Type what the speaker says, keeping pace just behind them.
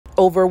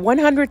Over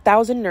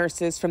 100,000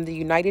 nurses from the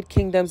United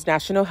Kingdom's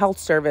National Health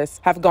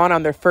Service have gone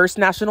on their first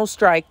national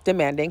strike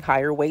demanding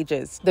higher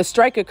wages. The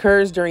strike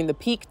occurs during the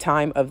peak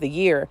time of the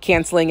year,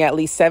 canceling at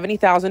least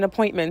 70,000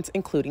 appointments,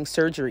 including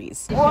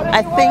surgeries.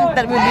 I think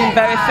that we're being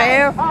very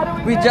fair.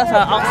 We just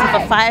are asking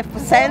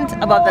for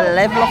 5% above the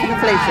level of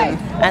inflation,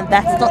 and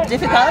that's not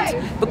difficult,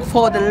 but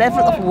for the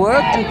level of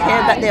work and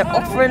care that they're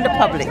offering the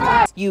public.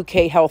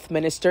 UK Health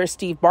Minister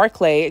Steve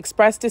Barclay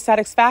expressed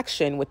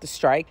dissatisfaction with the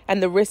strike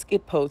and the risk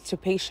it posed to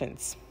patients.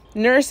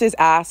 Nurses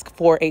ask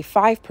for a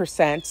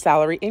 5%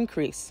 salary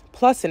increase,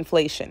 plus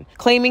inflation,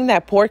 claiming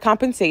that poor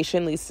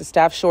compensation leads to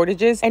staff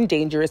shortages and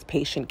dangerous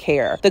patient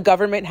care. The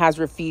government has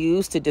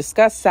refused to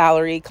discuss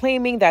salary,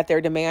 claiming that their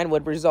demand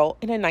would result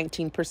in a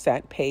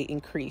 19% pay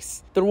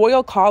increase. The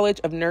Royal College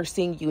of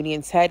Nursing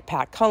Union's head,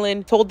 Pat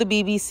Cullen, told the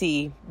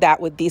BBC that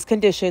with these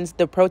conditions,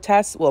 the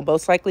protests will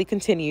most likely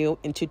continue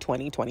into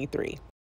 2023.